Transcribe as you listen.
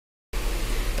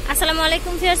আসসালামু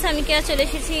আলাইকুম ভিউয়ার্স, আমি কেয়া চলে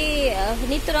এসেছি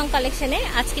নিত্য রং কালেকশনে।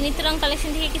 আজকে নিত্য রং কালেকশন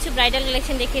থেকে কিছু ব্রাইডাল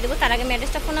কালেকশন দেখিয়ে দেবো। তার আগে আমি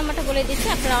অ্যাড্রেসটা, ফোন নাম্বারটা বলে দিচ্ছি।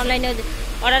 আপনারা অনলাইনে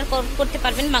অর্ডার করতে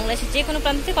পারবেন বাংলাদেশের যে কোনো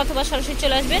প্রান্ত থেকে, অথবা সরাসরি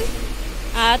চলে আসবেন।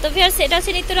 তো ভিউয়ার্স, এটা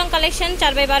হচ্ছে নিত্য রং কালেকশন,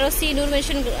 4/12C নূর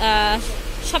মেনশন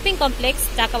শপিং কমপ্লেক্স,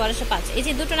 ঢাকা 1205। এই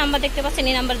যে দুটো নাম্বার দেখতে পাচ্ছেন,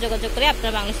 এই নাম্বার যোগাযোগ করে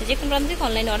আপনারা বাংলাদেশের যে কোনো প্রান্ত থেকে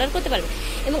অনলাইনে অর্ডার করতে পারবেন।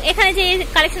 এবং এখানে যে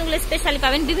কালেকশনগুলো স্পেশালি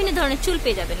পাবেন, বিভিন্ন ধরনের চুল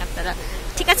পেয়ে যাবেন আপনারা,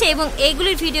 ঠিক আছে। এবং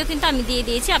এইগুলির ভিডিও কিন্তু আমি দিয়ে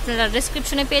দিয়েছি, আপনারা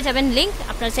ডেসক্রিপশনে পেয়ে যাবেন লিঙ্ক,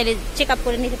 আপনারা চাইলে চেক আপ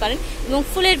করে নিতে পারেন। এবং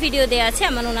ফুলের ভিডিও দেওয়া আছে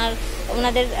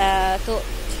ওনাদের। তো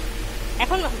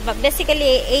এখন বেসিক্যালি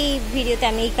এই ভিডিওতে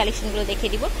আমি এই কালেকশনগুলো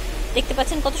দেখিয়ে দিব। দেখতে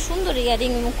পাচ্ছেন কত সুন্দর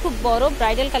ইয়ারিং এবং খুব বড়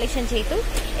ব্রাইডাল কালেকশন, যেহেতু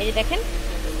এই যে দেখেন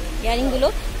ইয়ারিংগুলো।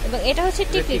 এবং এটা হচ্ছে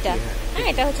টিকলিটা, হ্যাঁ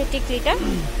এটা হচ্ছে টিকলিটা,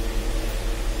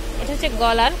 এটা হচ্ছে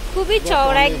গলার, খুবই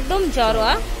চওড়া, একদম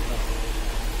জড়োয়া।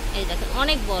 এই দেখেন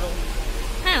অনেক বড়,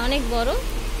 হ্যাঁ অনেক বড়।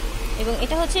 এবং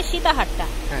এটা হচ্ছে সীতাহারটা,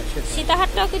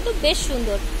 সীতাহারটাও কিন্তু বেশ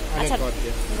সুন্দর, আচ্ছা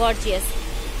গর্জিয়াস।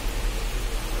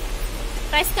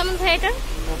 প্রাইস কেমন ভাই এটা?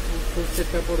 ফুল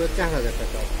সেটটা পড়বে 4000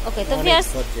 টাকা। ওকে, তো ভিউয়ার্স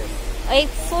এই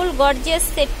ফুল গর্জিয়াস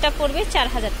সেটটা পড়বে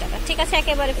 4000 টাকা, ঠিক আছে,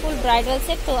 একেবারে ফুল ব্রাইডাল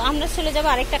সেট। তো আমরা চলে যাব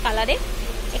আরেকটা কালারে।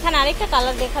 এখানে আরেকটা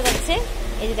কালার দেখা যাচ্ছে,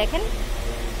 এই যে দেখেন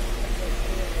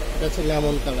এটা হচ্ছে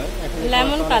লেমন কালার।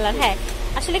 লেমন কালার, হ্যাঁ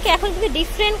আসলে কি এখন কিন্তু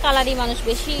ডিফারেন্ট কালারই মানুষ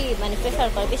বেশি প্রেফার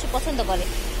করে, বেশি পছন্দ করে।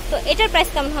 তো এটার প্রাইস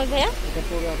কেমন হবে ভাইয়া? এটা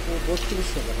পড়বে আপু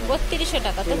 3200 টাকা। 3200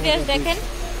 টাকা। তো ভিউয়ার্স দেখেন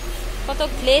কত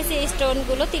গ্লেজি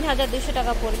স্টোনগুলো, 3200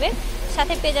 টাকা পড়বে।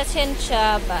 সাথে পেয়ে যাচ্ছেন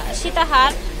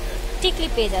সীতাহার, টিকলি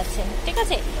পেয়ে যাচ্ছেন, ঠিক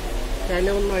আছে।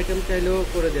 চাইলে অন্য আইটেম চাইলেও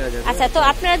করে দেওয়া যাবে। আচ্ছা, তো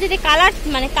আপনারা যদি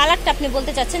কালারটা আপনি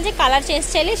বলতে চাচ্ছেন যে কালার চেঞ্জ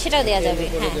চাইলে সেটাও দেওয়া যাবে,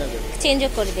 হ্যাঁ চেঞ্জও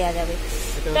করে দেওয়া যাবে।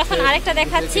 তো এখন আরেকটা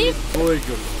দেখাচ্ছি।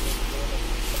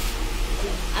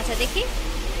 আচ্ছা দেখি,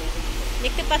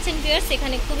 দেখতে পাচ্ছেন ভিউয়ার্স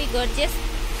এখানে খুবই গর্জিয়াস।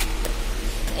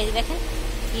 এই যে দেখেন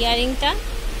ইয়ারিংটা,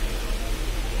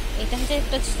 এটা হচ্ছে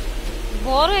একটা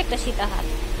বড় একটা সীতাহার।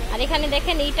 আর এখানে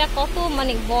দেখেন এইটা কত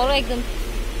বড়, একদম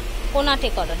কোনাটে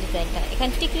করা ডিজাইনটা।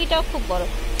 এখানে টিকলিটাও খুব বড়।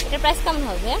 এটার প্রাইস কেমন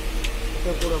হবে?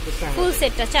 ফুল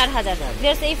সেটটা 4000 টাকা।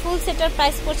 এই ফুল সেটটার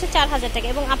প্রাইস পড়ছে 4000 টাকা।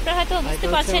 এবং আপনারা হয়তো বুঝতে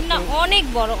পারছেন না, অনেক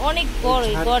বড়, অনেক বড়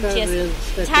গর্জিয়াস।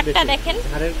 ঝাড়টা দেখেন,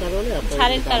 ঝাড়ের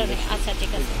কারণে। আচ্ছা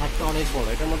ঠিক আছে, ঝাড়টা অনেক বড়,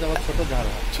 এটার মধ্যে আবার ছোট ঝাড়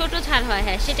হয়। ছোট ঝাড় হয়,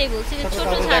 হ্যাঁ সেটাই বলছি যে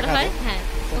ছোট ঝাড় হয়, হ্যাঁ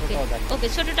ওকে ওকে,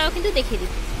 ছোটটাও কিন্তু দেখিয়ে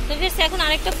দিই। তো এখন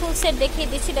আরেকটা ফুল সেট দেখিয়ে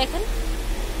দিচ্ছি, দেখেন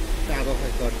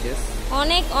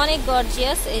অনেক অনেক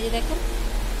গর্জিয়াস। এই যে দেখেন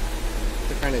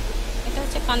এটা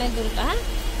হচ্ছে কানের দুলটা, হ্যাঁ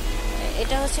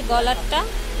এটা হচ্ছে গলারটা,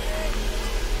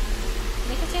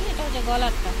 দেখেছেন এটা হচ্ছে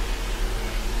গলারটা।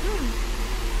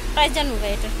 প্রাইস জানবো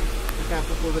ভাই এটা? এটা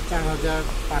আপু পড়বে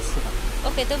 4500 টাকা।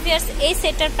 ওকে, তো ভিউয়ার্স এই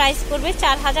সেটটার প্রাইস পড়বে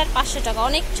 4500 টাকা।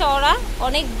 অনেক চওড়া,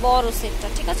 অনেক বড় সেটটা,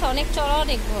 ঠিক আছে, অনেক চওড়া,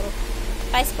 অনেক বড়।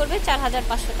 প্রাইস পড়বে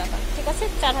 4500 টাকা, ঠিক আছে,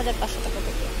 4500 টাকা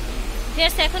থেকে।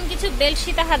 ভিউয়ার্স এখন কিছু বেল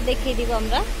সীতাহার দেখিয়ে দিব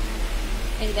আমরা।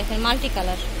 এই দেখেন মাল্টি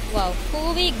কালার, ওয়াও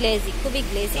খুবই গ্লেজি, খুবই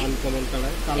গ্লেজি আনকমন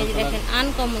কালার। এই যে দেখেন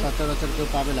আনকমন, সচরাচর কেউ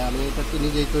পাবে না, আমি এটা তো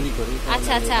নিজেই তৈরি করি।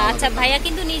 আচ্ছা আচ্ছা আচ্ছা, ভাইয়া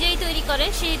কিন্তু নিজেই তৈরি করে,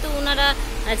 সেহেতু ওনারা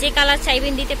যে কালার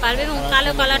চাইবেন দিতে পারবে। এবং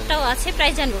কালো কালারটাও আছে।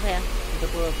 প্রাইস জানবো ভাইয়া? এটা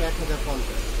পড়বে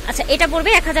 1050। আচ্ছা, এটা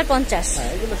পড়বে 1050।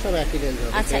 হ্যাঁ এগুলো সব একই রেঞ্জ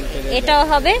হবে। আচ্ছা, এটাও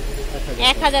হবে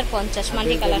 1050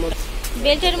 মাল্টি কালার।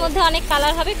 বেল্টের মধ্যে অনেক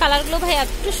কালার হবে, কালারগুলো ভাই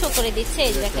একটু শো করে দিচ্ছে।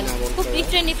 এই দেখেন খুব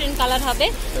ডিফারেন্ট ডিফারেন্ট কালার হবে।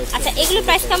 আচ্ছা, এগুলো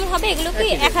প্রাইস কেমন হবে? এগুলো কি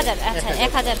 1000? আচ্ছা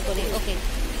 1000 করে, ওকে।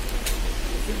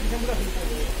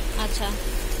 আচ্ছা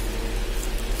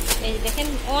এই দেখেন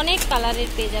অনেক কালারের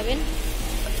পেয়ে যাবেন।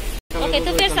 ওকে, তো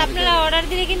ফির আপনারা অর্ডার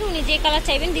দিলে কিন্তু উনি যে কালার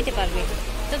চাইবেন দিতে পারবে।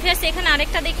 তো ফির এখানে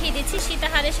আরেকটা দেখিয়ে দিচ্ছি,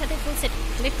 সীতাহারের সাথে ফুল সেট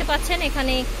দেখতে পাচ্ছেন।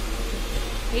 এখানে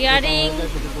ইয়ারিং,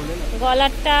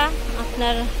 গলারটা,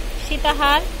 আপনার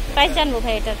সীতাহার। প্রাইস জানবো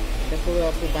ভাই এটার?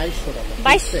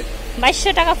 2200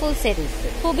 টাকা ফুল সেট,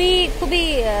 খুবই খুবই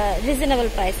রিজনেবল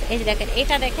প্রাইস। এই যে দেখেন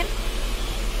এটা দেখেন,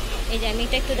 এই যে আমি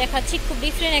এটা একটু দেখাচ্ছি, খুব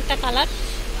ডিফারেন্ট একটা কালার।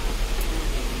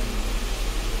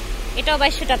 এটাও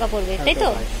 2200 টাকা পড়বে, তাই তো?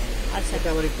 আচ্ছা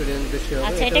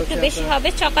আচ্ছা, এটা একটু বেশি হবে,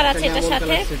 চকার আছে এটার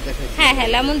সাথে। হ্যাঁ হ্যাঁ,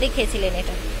 লেমন দেখিয়েছিলেন।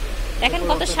 এটা দেখেন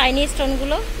কত শাইনি স্টোন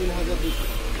গুলো।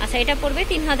 আচ্ছা, এটা পড়বে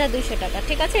 3200 টাকা,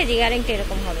 ঠিক আছে। ইয়ারিংটা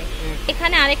এরকম হবে।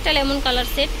 এখানে আরেকটা lemon colour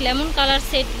set. Lemon colour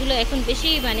set গুলো এখন বেশি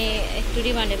একটু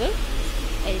ডিমান্ডেবল।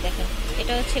 এই দেখেন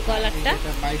এটা হচ্ছে গলারটা,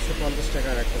 2250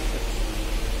 টাকার একটা সেট।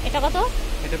 এটা কত?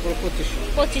 এটা পুরো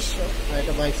 2500।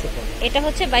 এটা 2250। এটা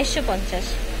হচ্ছে 2250।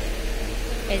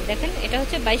 এই দেখেন এটা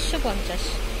হচ্ছে 2250,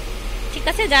 ঠিক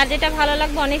আছে। যার যেটা ভালো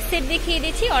লাগবে, অনেক সেট দেখিয়ে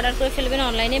দিয়েছি, অর্ডার করে ফেলবেন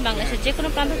অনলাইনে বাংলাদেশের যে কোনো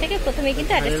প্রান্ত থেকে। প্রথমে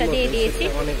কিন্তু অ্যাড্রেসটা দিয়ে দিয়েছি।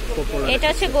 এটা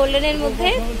হচ্ছে গোল্ডেনের মধ্যে,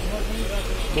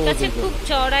 ঠিক আছে, খুব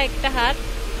চওড়া একটা হার,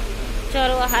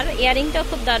 চড়োয়া হার। ইয়ারিংটাও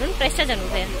খুব দারুণ। প্রাইসটা জানবো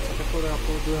ভাইয়া? পড়বে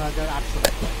আপু 2800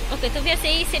 টাকা। ওকে, তো ভিউয়ার্স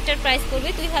এই সেটটার প্রাইস পড়বে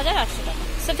 2800 টাকা।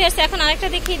 সো ভিউয়ার্স এখন আরেকটা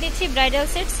দেখিয়ে দিচ্ছি ব্রাইডাল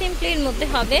সেট, সিম্পলির মধ্যে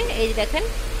হবে। এই যে দেখেন,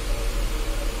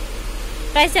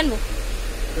 প্রাইস জানবো?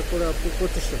 এটা পড়বে আপু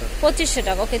 2500 টাকা। 2500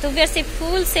 টাকা। ওকে, তো ভিউয়ার্স এই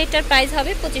ফুল সেটটার প্রাইস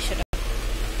হবে 2500 টাকা।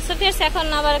 সো ভিউয়ার্স এখন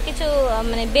আবার কিছু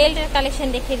মানে বেল্টের কালেকশন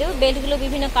দেখিয়ে দেবো। বেল্টগুলো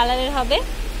বিভিন্ন কালারের হবে।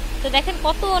 তো দেখেন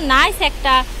কত নাইস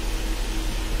একটা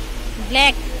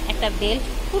ব্ল্যাক একটা বেল্ট,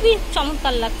 খুবই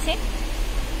চমৎকার লাগছে।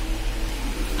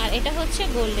 আর এটা হচ্ছে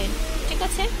গোল্ডেন, ঠিক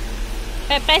আছে।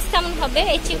 প্রাইস কেমন হবে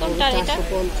এই চিকনটার? এটা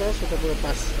 450, এটা পড়বে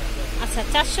 500। আচ্ছা,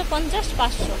 450,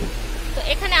 500। তো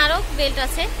এখানে আরো বেল্ট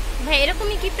আছে ভাই,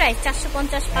 এরকমই কি প্রাইস?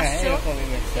 450, 500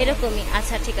 এরকমই?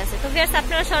 আচ্ছা, ঠিক আছে। তো ভিউয়ার্স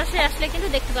আপনারা সরাসরি আসলে কিন্তু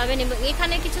দেখতে পাবেন। এবং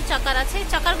এখানে কিছু চাকার আছে,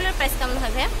 চাকারগুলোর প্রাইস কেমন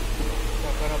হবে ভাইয়া?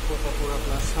 টাকার আপু এটা পড়বে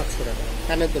আপনার 700 টাকা,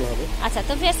 কানের দুল হবে। আচ্ছা,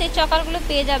 তো ভিউয়ার্স এই চকারগুলো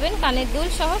পেয়ে যাবেন কানের দুল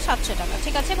সহ 700 টাকা,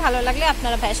 ঠিক আছে। ভালো লাগলে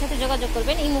আপনারা ভাইয়ের সাথে যোগাযোগ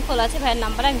করবেন। ইমো খোলা আছে, ভাইয়ের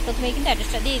নাম্বার আমি প্রথমেই কিন্তু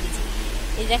অ্যাড্রেসটা দিয়ে দিচ্ছি।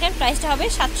 এই দেখেন প্রাইসটা হবে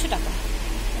 700 টাকা।